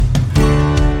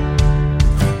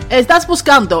¿Estás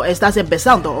buscando, estás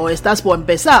empezando o estás por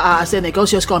empezar a hacer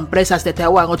negocios con empresas de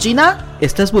Taiwán o China?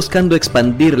 ¿Estás buscando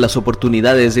expandir las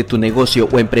oportunidades de tu negocio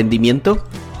o emprendimiento?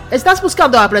 ¿Estás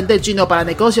buscando aprender chino para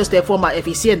negocios de forma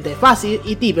eficiente, fácil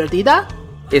y divertida?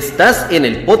 Estás en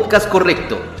el podcast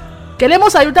correcto.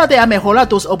 Queremos ayudarte a mejorar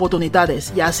tus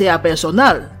oportunidades, ya sea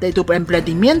personal, de tu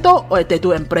emprendimiento o de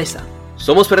tu empresa.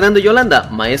 Somos Fernando y Yolanda,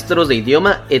 maestros de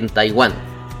idioma en Taiwán.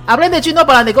 Aprende chino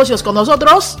para negocios con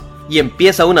nosotros y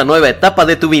empieza una nueva etapa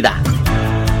de tu vida.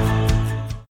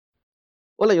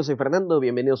 Hola, yo soy Fernando,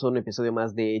 bienvenidos a un episodio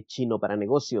más de Chino para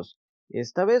Negocios.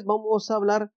 Esta vez vamos a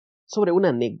hablar sobre una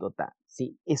anécdota.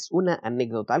 Sí, es una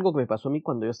anécdota, algo que me pasó a mí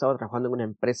cuando yo estaba trabajando en una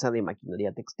empresa de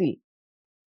maquinaria textil.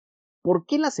 ¿Por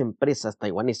qué las empresas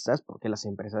taiwanesas, por qué las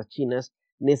empresas chinas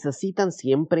necesitan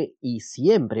siempre y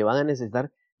siempre van a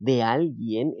necesitar de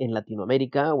alguien en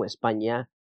Latinoamérica o España,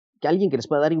 que alguien que les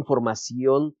pueda dar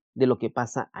información de lo que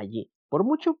pasa allí? Por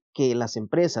mucho que las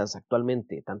empresas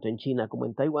actualmente, tanto en China como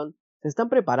en Taiwán, se están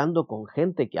preparando con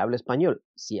gente que habla español,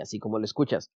 sí, así como lo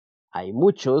escuchas. Hay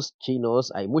muchos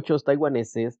chinos, hay muchos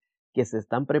taiwaneses que se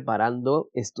están preparando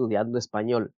estudiando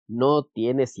español. No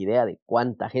tienes idea de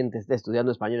cuánta gente está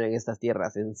estudiando español en estas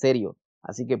tierras, en serio.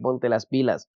 Así que ponte las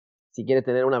pilas. Si quieres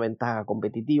tener una ventaja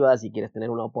competitiva, si quieres tener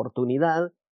una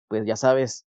oportunidad, pues ya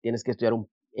sabes, tienes que estudiar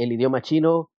el idioma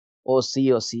chino, o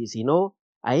sí, si no,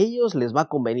 a ellos les va a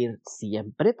convenir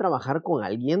siempre trabajar con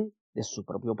alguien de su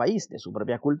propio país, de su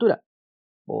propia cultura.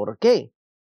 ¿Por qué?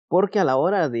 Porque a la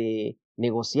hora de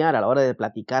negociar, a la hora de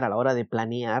platicar, a la hora de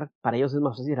planear, para ellos es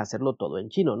más fácil hacerlo todo en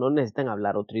chino, no necesitan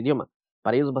hablar otro idioma.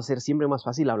 Para ellos va a ser siempre más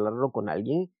fácil hablarlo con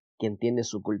alguien que entiende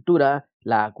su cultura,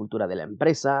 la cultura de la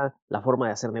empresa, la forma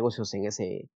de hacer negocios en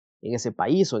ese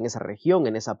país o en esa región,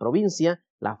 en esa provincia,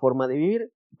 la forma de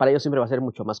vivir. Para ellos siempre va a ser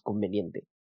mucho más conveniente.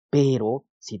 Pero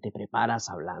si te preparas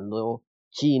hablando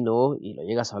chino y lo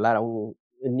llegas a hablar a un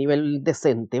nivel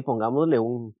decente,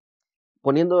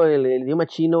 poniendo el idioma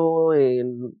chino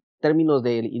en términos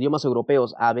de idiomas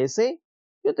europeos ABC,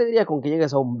 yo te diría con que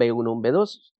llegues a un B1, un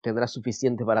B2, tendrás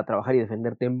suficiente para trabajar y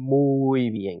defenderte muy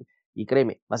bien. Y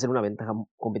créeme, va a ser una ventaja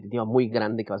competitiva muy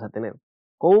grande que vas a tener.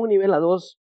 Con un nivel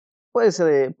A2,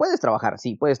 puedes trabajar,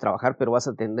 sí, puedes trabajar, pero vas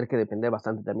a tener que depender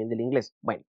bastante también del inglés.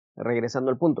 Bueno,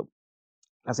 regresando al punto.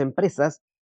 Las empresas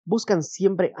buscan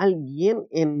siempre a alguien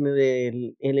en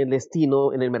el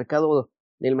destino, en el mercado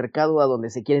a donde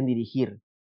se quieren dirigir.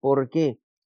 ¿Por qué?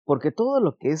 Porque todo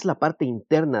lo que es la parte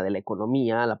interna de la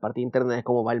economía, la parte interna de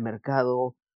cómo va el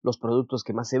mercado, los productos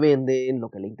que más se venden,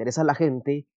 lo que le interesa a la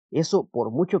gente, eso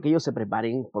por mucho que ellos se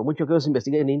preparen, por mucho que ellos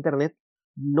investiguen en internet,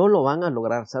 no lo van a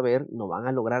lograr saber, no van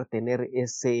a lograr tener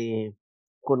ese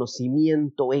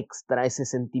conocimiento extra, ese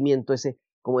sentimiento, ese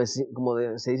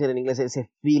se dice en inglés,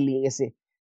 ese feeling,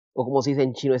 o como se dice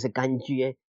en chino, ese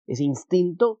kanji, ese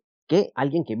instinto que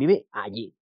alguien que vive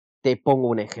allí. Te pongo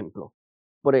un ejemplo.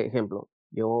 Por ejemplo,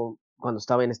 yo cuando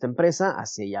estaba en esta empresa,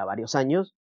 hace ya varios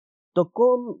años,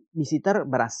 tocó visitar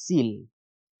Brasil.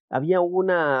 Había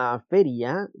una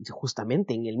feria,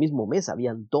 justamente en el mismo mes,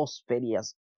 habían dos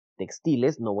ferias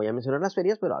textiles, no voy a mencionar las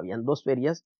ferias, pero habían dos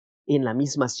ferias en la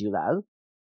misma ciudad.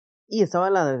 Y estaba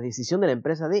la decisión de la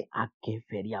empresa de a qué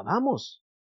feria vamos.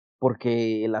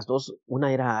 Porque las dos,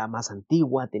 una era más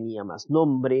antigua, tenía más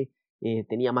nombre,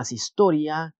 tenía más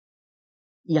historia,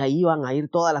 y ahí iban a ir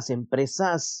todas las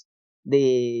empresas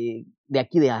de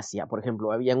aquí de Asia. Por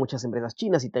ejemplo, había muchas empresas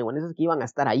chinas y taiwanesas que iban a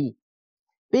estar ahí.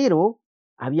 Pero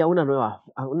había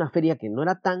una feria que no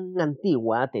era tan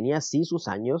antigua, tenía sí sus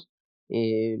años,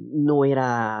 no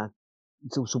era,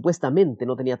 supuestamente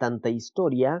no tenía tanta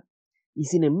historia, y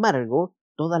sin embargo,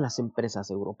 todas las empresas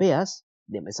europeas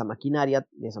de esa maquinaria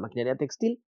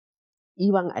textil,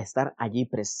 iban a estar allí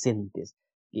presentes.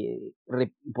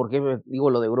 ¿Por qué digo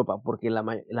lo de Europa? Porque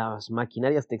las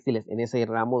maquinarias textiles en ese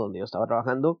ramo donde yo estaba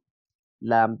trabajando,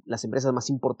 las empresas más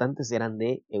importantes eran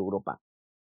de Europa.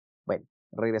 Bueno,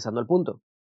 regresando al punto.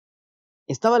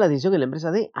 Estaba la decisión en la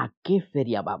empresa de a qué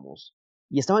feria vamos.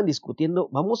 Y estaban discutiendo,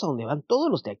 ¿vamos a donde van todos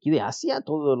los de aquí de Asia,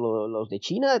 todos los de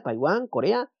China, de Taiwán,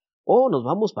 Corea? ¿O nos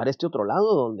vamos para este otro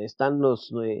lado donde están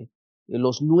los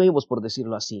nuevos, por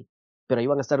decirlo así? Pero ahí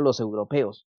van a estar los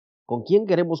europeos. ¿Con quién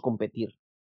queremos competir?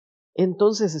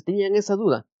 Entonces tenían esa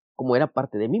duda. Como era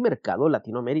parte de mi mercado,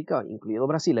 Latinoamérica, incluido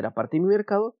Brasil, era parte de mi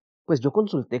mercado, pues yo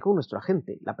consulté con nuestro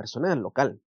agente, la persona del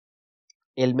local.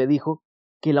 Él me dijo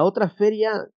que en la otra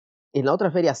feria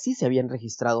sí se habían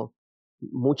registrado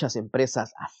muchas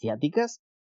empresas asiáticas,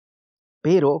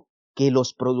 pero que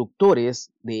los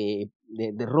productores de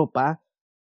ropa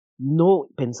no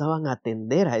pensaban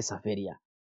atender a esa feria.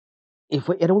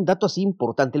 Era un dato así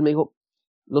importante. Él me dijo,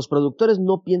 Los productores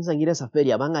no piensan ir a esa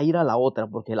feria, van a ir a la otra,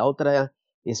 porque la otra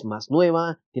es más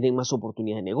nueva, tienen más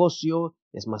oportunidad de negocio,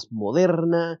 es más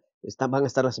moderna, van a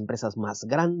estar las empresas más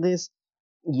grandes,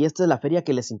 y esta es la feria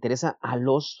que les interesa a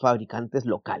los fabricantes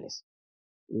locales.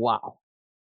 ¡Wow!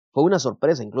 Fue una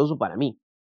sorpresa incluso para mí.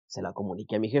 Se la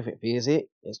comuniqué a mi jefe,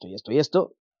 fíjese, esto y esto y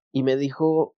esto, y me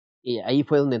dijo, y ahí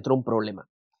fue donde entró un problema.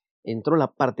 Entró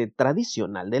la parte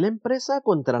tradicional de la empresa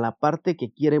contra la parte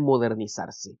que quiere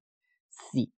modernizarse.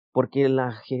 Sí, porque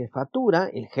la jefatura,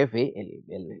 el jefe,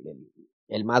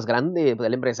 el más grande de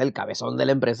la empresa, el cabezón de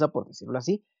la empresa, por decirlo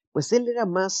así, pues él era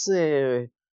más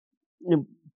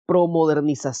pro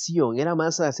modernización, era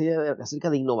más acerca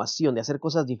de innovación, de hacer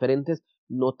cosas diferentes,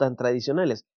 no tan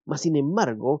tradicionales. Más sin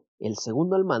embargo, el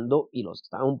segundo al mando y los que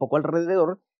estaban un poco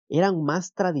alrededor eran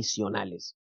más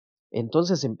tradicionales.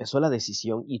 Entonces empezó la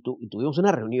decisión y tuvimos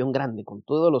una reunión grande con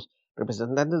todos los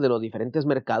representantes de los diferentes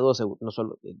mercados. No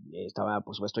solo estaba,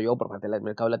 por supuesto, yo por parte del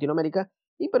mercado de Latinoamérica,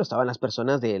 pero estaban las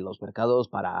personas de los mercados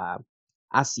para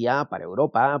Asia, para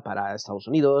Europa, para Estados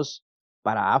Unidos,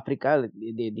 para África,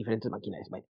 de diferentes maquinarias.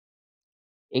 Bueno,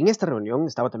 en esta reunión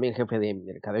estaba también el jefe de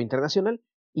mercadeo internacional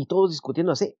y todos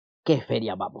discutiendo así, ¿qué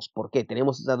feria vamos? ¿Por qué?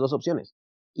 Tenemos estas dos opciones.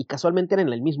 Y casualmente eran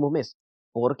en el mismo mes.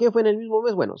 ¿Por qué fue en el mismo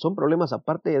mes? Bueno, son problemas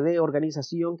aparte de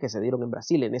organización que se dieron en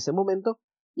Brasil en ese momento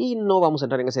y no vamos a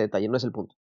entrar en ese detalle, no es el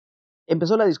punto.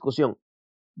 Empezó la discusión.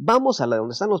 Vamos a la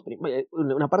donde están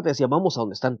una parte decía, vamos a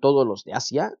donde están todos los de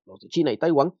Asia, los de China y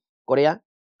Taiwán, Corea,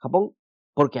 Japón,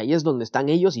 porque ahí es donde están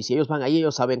ellos y si ellos van ahí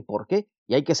ellos saben por qué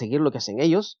y hay que seguir lo que hacen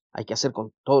ellos, hay que hacer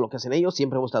con todo lo que hacen ellos,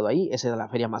 siempre hemos estado ahí, esa era la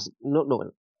feria más,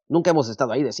 bueno, nunca hemos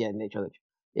estado ahí, decían, de hecho,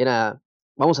 era,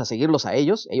 vamos a seguirlos a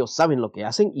ellos saben lo que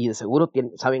hacen y de seguro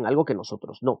saben algo que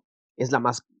nosotros no, es la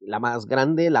más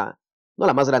grande, no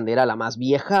la más grande, era la más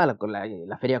vieja,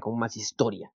 la feria con más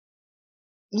historia.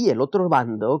 Y el otro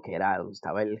bando, que era donde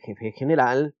estaba el jefe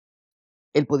general,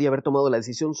 él podía haber tomado la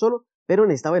decisión solo, pero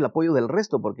necesitaba el apoyo del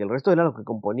resto, porque el resto era lo que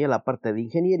componía la parte de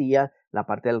ingeniería, la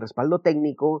parte del respaldo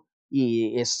técnico,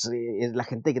 y es la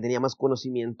gente que tenía más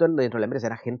conocimiento dentro de la empresa,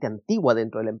 era gente antigua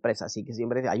dentro de la empresa, así que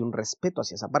siempre hay un respeto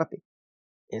hacia esa parte.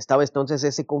 Estaba entonces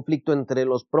ese conflicto entre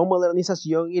los pro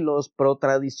modernización y los pro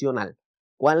tradicional.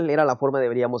 ¿Cuál era la forma que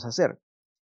deberíamos hacer?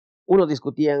 Unos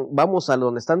discutían, vamos a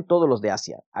donde están todos los de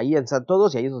Asia, ahí están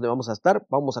todos y ahí es donde vamos a estar,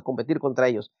 vamos a competir contra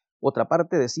ellos. Otra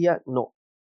parte decía, no,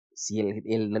 si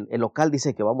el local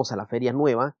dice que vamos a la feria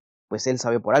nueva, pues él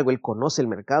sabe por algo, él conoce el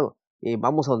mercado.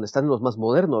 Vamos a donde están los más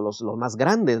modernos, los más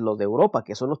grandes, los de Europa,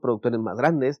 que son los productores más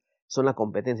grandes, son la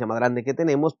competencia más grande que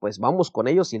tenemos, pues vamos con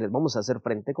ellos y les vamos a hacer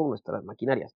frente con nuestras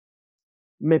maquinarias.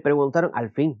 Me preguntaron,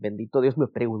 al fin, bendito Dios, me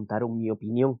preguntaron mi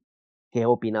opinión, qué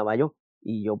opinaba yo,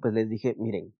 y yo pues les dije,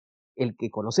 miren, el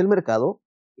que conoce el mercado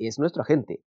es nuestra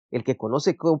gente, el que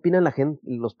conoce qué opinan la gente,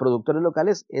 los productores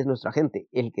locales es nuestra gente,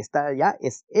 el que está allá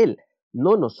es él,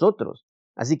 no nosotros.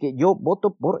 Así que yo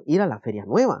voto por ir a la feria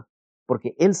nueva,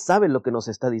 porque él sabe lo que nos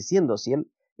está diciendo. Si él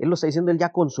lo está diciendo, él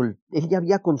ya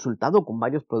había consultado con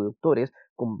varios productores,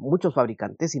 con muchos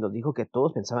fabricantes y nos dijo que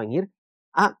todos pensaban ir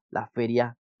a la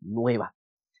feria nueva,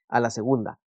 a la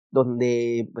segunda,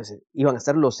 donde pues iban a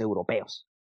estar los europeos.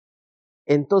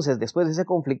 Entonces, después de ese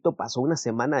conflicto, pasó una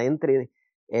semana entre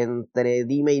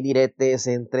dime y diretes,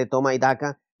 entre toma y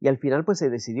daca, y al final pues se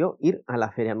decidió ir a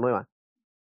la feria nueva.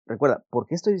 Recuerda, ¿por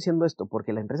qué estoy diciendo esto?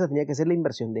 Porque la empresa tenía que hacer la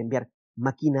inversión de enviar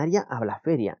maquinaria a la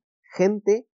feria.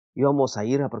 Gente, íbamos a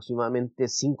ir aproximadamente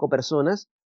 5 personas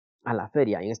a la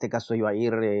feria. En este caso iba a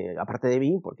ir, aparte de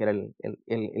mí, porque era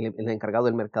el encargado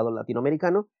del mercado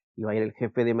latinoamericano, iba a ir el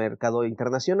jefe de mercado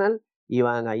internacional,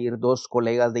 iban a ir 2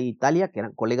 colegas de Italia, que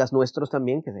eran colegas nuestros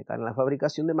también, que se dedican a la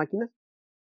fabricación de máquinas.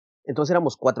 Entonces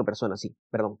éramos 4 personas,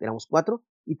 éramos 4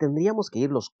 y tendríamos que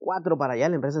ir los 4 para allá.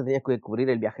 La empresa tenía que cubrir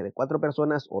el viaje de 4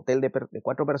 personas, hotel de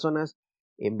 4 personas,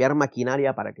 enviar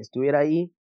maquinaria para que estuviera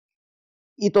ahí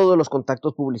y todos los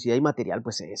contactos, publicidad y material,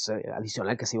 pues es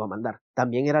adicional que se iba a mandar.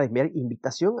 También era enviar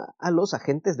invitación a los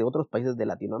agentes de otros países de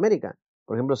Latinoamérica.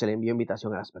 Por ejemplo, se le envió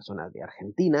invitación a las personas de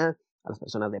Argentina, a las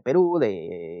personas de Perú,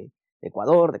 de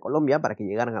Ecuador, de Colombia, para que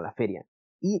llegaran a la feria.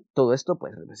 Y todo esto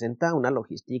pues representa una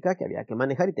logística que había que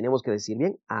manejar y teníamos que decir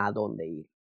bien a dónde ir.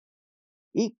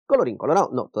 Y colorín colorado,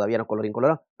 no, todavía no colorín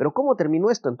colorado. Pero ¿cómo terminó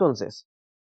esto entonces?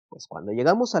 Pues cuando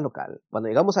llegamos al local, cuando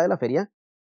llegamos a la feria,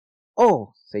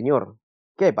 ¡oh, señor!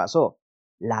 ¿Qué pasó?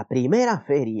 La primera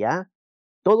feria,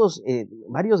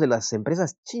 varios de las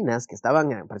empresas chinas que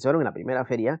participaron en la primera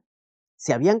feria,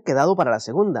 se habían quedado para la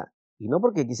segunda. Y no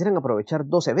porque quisieran aprovechar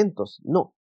 2 eventos,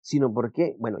 no, sino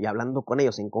porque, bueno, y hablando con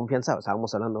ellos en confianza,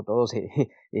 estábamos hablando todos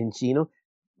en chino,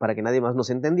 para que nadie más nos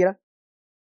entendiera,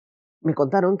 me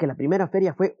contaron que la primera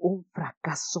feria fue un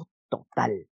fracaso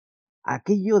total.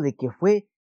 Aquello de que fue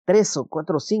 3,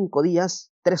 4, 5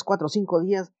 días,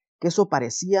 que eso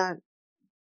parecía,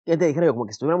 que te dijera yo, como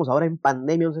que estuviéramos ahora en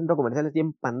pandemia, un centro comercial está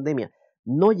en pandemia.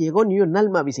 No llegó ni un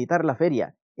alma a visitar la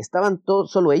feria. Estaban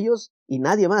solo ellos y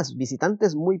nadie más,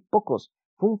 visitantes muy pocos.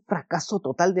 Fue un fracaso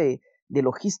total de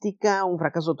logística, un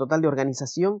fracaso total de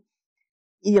organización,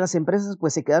 y las empresas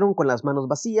pues se quedaron con las manos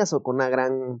vacías o con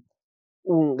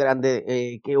un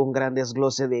gran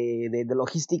desglose de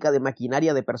logística, de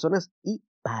maquinaria, de personas, y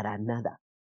para nada.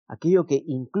 Aquello que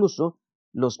incluso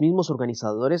los mismos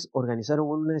organizadores organizaron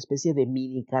una especie de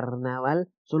mini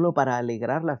carnaval solo para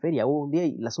alegrar la feria. Hubo un día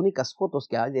y las únicas fotos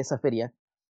que hay de esa feria,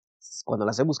 cuando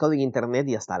las he buscado en internet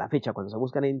y hasta la fecha cuando se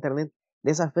buscan en internet,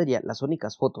 de esa feria, las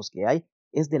únicas fotos que hay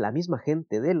es de la misma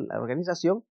gente de la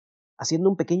organización haciendo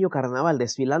un pequeño carnaval,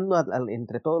 desfilando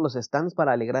entre todos los stands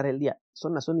para alegrar el día.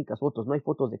 Son las únicas fotos, no hay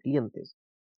fotos de clientes.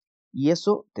 Y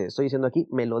eso, te estoy diciendo aquí,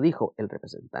 me lo dijo el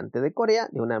representante de Corea,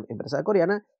 de una empresa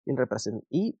coreana,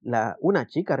 una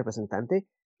chica representante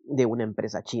de una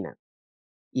empresa china.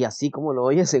 Y así como lo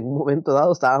oyes, en un momento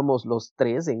dado estábamos los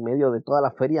tres en medio de toda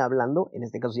la feria hablando, en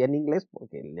este caso ya en inglés,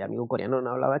 porque el amigo coreano no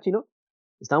hablaba chino.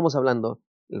 Estábamos hablando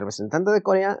el representante de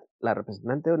Corea, la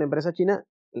representante de una empresa china,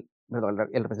 perdón,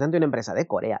 el representante de una empresa de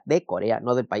Corea,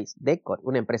 no del país,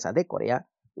 una empresa de Corea,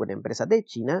 una empresa de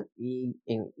China y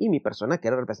mi persona, que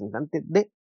era representante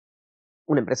de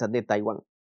una empresa de Taiwán.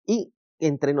 Y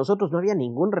entre nosotros no había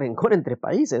ningún rencor entre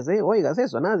países, oigas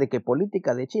eso, nada de que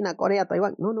política de China, Corea,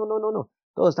 Taiwán, no.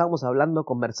 Todos estábamos hablando,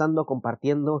 conversando,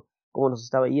 compartiendo cómo nos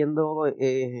estaba yendo,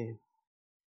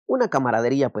 una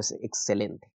camaradería pues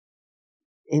excelente.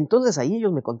 Entonces ahí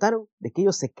ellos me contaron de que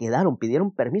ellos se quedaron,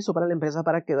 pidieron permiso para la empresa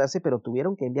para quedarse, pero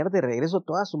tuvieron que enviar de regreso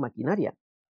toda su maquinaria.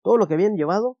 Todo lo que habían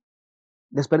llevado,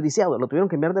 desperdiciado, lo tuvieron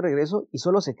que enviar de regreso y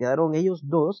solo se quedaron ellos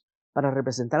dos para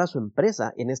representar a su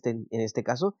empresa en este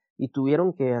caso, y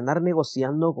tuvieron que andar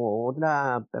negociando con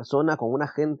otra persona, con un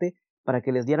agente, para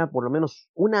que les diera por lo menos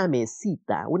una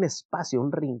mesita, un espacio,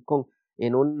 un rincón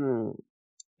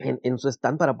en su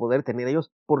stand para poder tener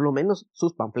ellos por lo menos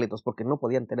sus panfletos, porque no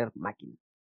podían tener máquina.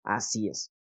 Así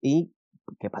es. ¿Y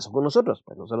qué pasó con nosotros?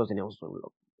 Pues nosotros teníamos un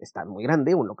stand muy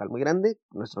grande, un local muy grande,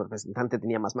 nuestro representante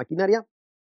tenía más maquinaria,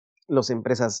 las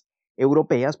empresas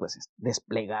europeas pues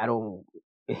desplegaron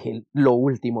lo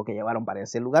último que llevaron para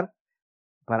ese lugar,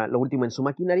 para lo último en su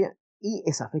maquinaria, y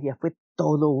esa feria fue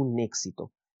todo un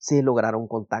éxito. Se lograron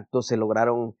contactos, se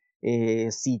lograron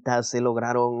citas, se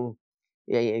lograron,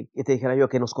 que te dijera yo,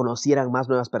 que nos conocieran más,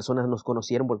 nuevas personas nos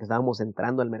conocieron porque estábamos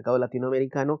entrando al mercado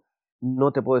latinoamericano.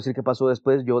 No te puedo decir qué pasó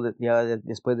después, yo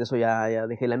después de eso ya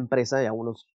dejé la empresa, ya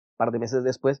unos par de meses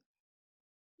después,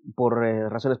 por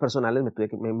razones personales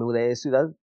me mudé de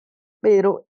ciudad,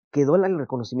 pero quedó el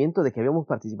reconocimiento de que habíamos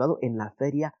participado en la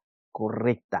feria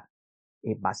correcta.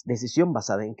 ¿Decisión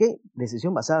basada en qué?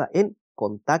 Decisión basada en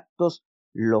contactos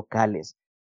locales.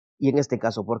 Y en este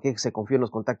caso, ¿por qué se confió en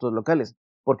los contactos locales?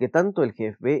 Porque tanto el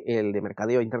jefe, el de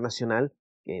mercadeo internacional,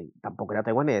 que tampoco era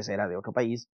taiwanés, era de otro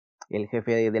país, el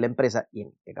jefe de la empresa, y en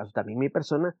este caso también mi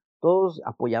persona, todos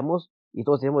apoyamos y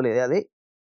todos tenemos la idea de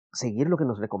seguir lo que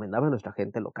nos recomendaba nuestra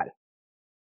gente local.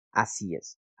 Así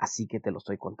es, así que te lo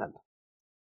estoy contando.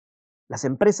 Las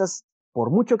empresas,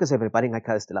 por mucho que se preparen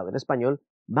acá de este lado en español,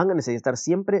 van a necesitar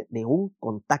siempre de un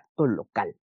contacto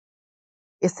local.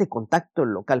 Ese contacto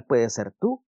local puede ser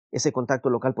tú, ese contacto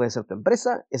local puede ser tu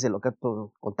empresa, ese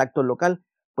contacto local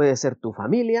puede ser tu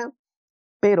familia,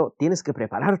 pero tienes que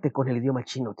prepararte con el idioma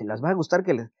chino. Te las va a gustar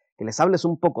que les hables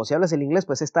un poco. Si hablas el inglés,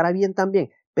 pues estará bien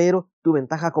también, pero tu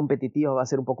ventaja competitiva va a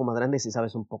ser un poco más grande si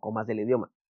sabes un poco más del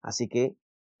idioma. Así que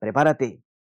prepárate.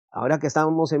 Ahora que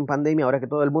estamos en pandemia, ahora que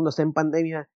todo el mundo está en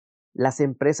pandemia, las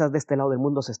empresas de este lado del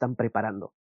mundo se están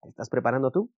preparando. ¿Te estás preparando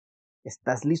tú?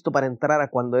 ¿Estás listo para entrar a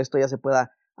cuando esto ya se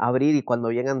pueda abrir y cuando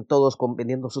vengan todos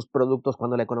vendiendo sus productos,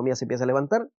 cuando la economía se empiece a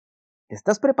levantar? ¿Te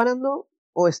estás preparando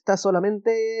o estás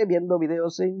solamente viendo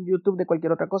videos en YouTube de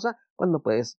cualquier otra cosa cuando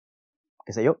puedes,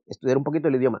 qué sé yo, estudiar un poquito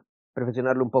el idioma,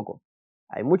 perfeccionarlo un poco?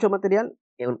 Hay mucho material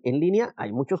en línea,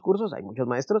 hay muchos cursos, hay muchos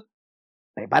maestros.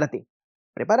 Prepárate,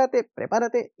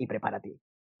 prepárate y prepárate,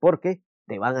 porque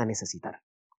te van a necesitar.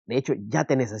 De hecho, ya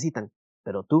te necesitan,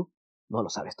 pero tú no lo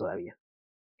sabes todavía.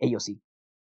 Ellos sí.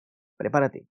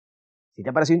 Prepárate. Si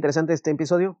te ha parecido interesante este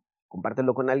episodio,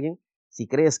 compártelo con alguien. Si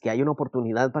crees que hay una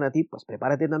oportunidad para ti, pues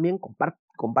prepárate también,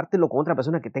 compártelo con otra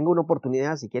persona que tenga una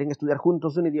oportunidad. Si quieren estudiar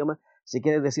juntos un idioma, si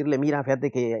quieres decirle, mira, fíjate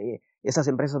que esas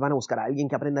empresas van a buscar a alguien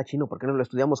que aprenda chino, ¿por qué no lo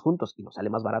estudiamos juntos? Y nos sale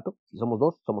más barato. Si somos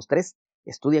dos, somos tres,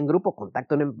 estudia en grupo,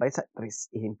 contacta una empresa,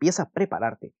 empieza a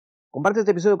prepararte. Comparte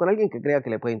este episodio con alguien que crea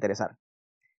que le puede interesar.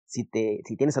 Si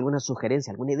tienes alguna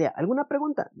sugerencia, alguna idea, alguna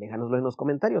pregunta, déjanoslo en los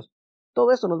comentarios.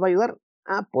 Todo esto nos va a ayudar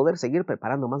a poder seguir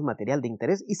preparando más material de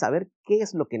interés y saber qué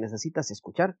es lo que necesitas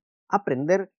escuchar,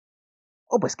 aprender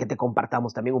o pues que te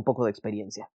compartamos también un poco de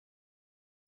experiencia.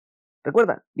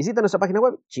 Recuerda, visita nuestra página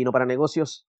web Chino para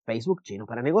Negocios, Facebook Chino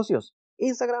para Negocios,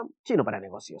 Instagram Chino para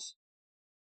Negocios.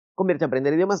 Convierte a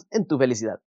aprender idiomas en tu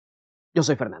felicidad. Yo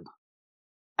soy Fernando.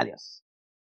 Adiós.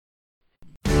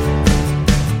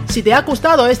 Si te ha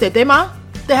gustado este tema,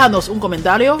 déjanos un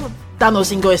comentario, danos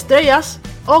 5 estrellas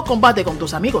o comparte con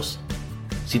tus amigos.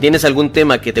 Si tienes algún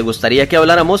tema que te gustaría que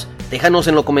habláramos, déjanos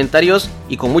en los comentarios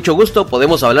y con mucho gusto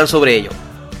podemos hablar sobre ello.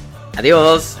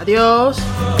 Adiós. Adiós.